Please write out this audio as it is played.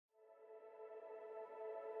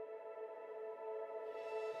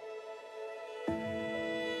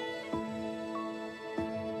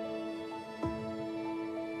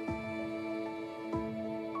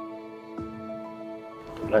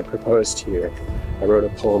when I proposed to you, I wrote a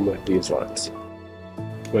poem with these lines.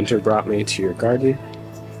 Winter brought me to your garden.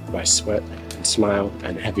 By sweat and smile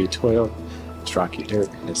and heavy toil, its rocky dirt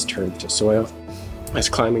has turned to soil. As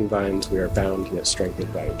climbing vines, we are bound yet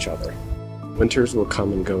strengthened by each other. Winters will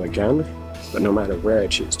come and go again, but no matter where I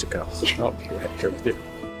choose to go, I'll be right here with you.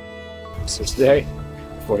 So today,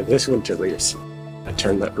 before this winter leaves, I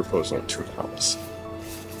turn that proposal into a promise.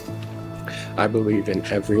 I believe in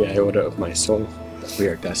every iota of my soul that we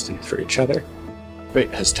are destined for each other.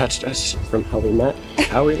 Fate has touched us from how we met to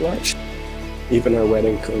how we loved. Even our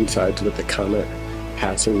wedding coincides with the comet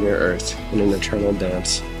passing near Earth in an eternal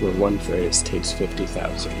dance where one phrase takes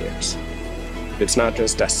 50,000 years. It's not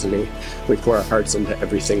just destiny. We pour our hearts into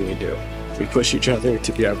everything we do. We push each other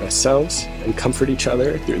to be our best selves and comfort each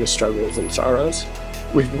other through the struggles and sorrows.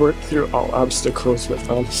 We've worked through all obstacles with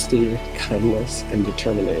honesty, kindness, and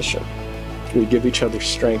determination. We give each other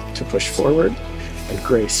strength to push forward and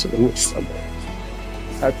grace when we stumble.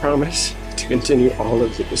 I promise to continue all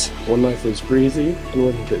of these when life is breezy and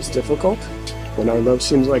when it is difficult, when our love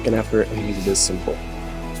seems like an effort and it is simple.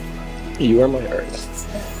 You are my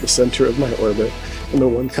Earth, the center of my orbit, and the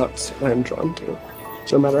one constant I am drawn to.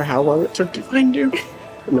 No matter how long it took to find you,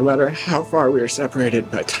 and no matter how far we are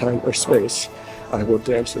separated by time or space, I will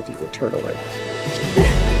dance with you eternally.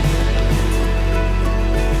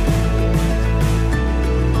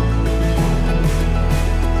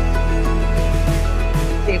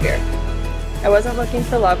 Xavier, I wasn't looking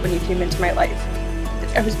for love when you came into my life.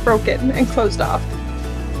 I was broken and closed off.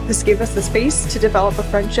 This gave us the space to develop a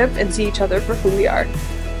friendship and see each other for who we are.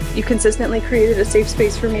 You consistently created a safe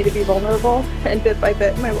space for me to be vulnerable, and bit by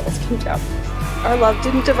bit my walls came down. Our love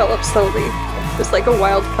didn't develop slowly. It was like a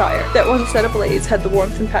wildfire that once set ablaze had the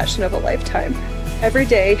warmth and passion of a lifetime. Every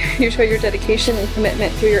day, you show your dedication and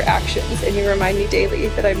commitment through your actions, and you remind me daily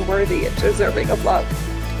that I'm worthy and deserving of love.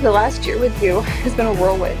 The last year with you has been a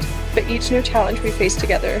whirlwind, but each new challenge we face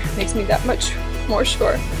together makes me that much more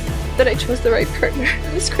sure that I chose the right partner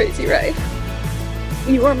in this crazy ride.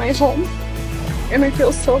 You are my home, and I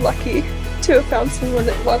feel so lucky to have found someone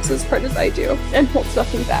that loves as hard as I do and holds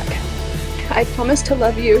nothing back. I promise to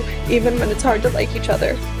love you even when it's hard to like each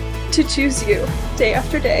other, to choose you day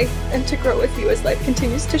after day, and to grow with you as life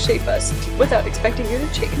continues to shape us without expecting you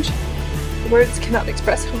to change. Words cannot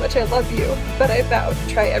express how much I love you, but I vow to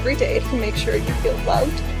try every day to make sure you feel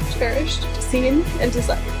loved, cherished, seen, and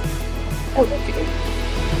desired. I love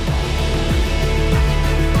you.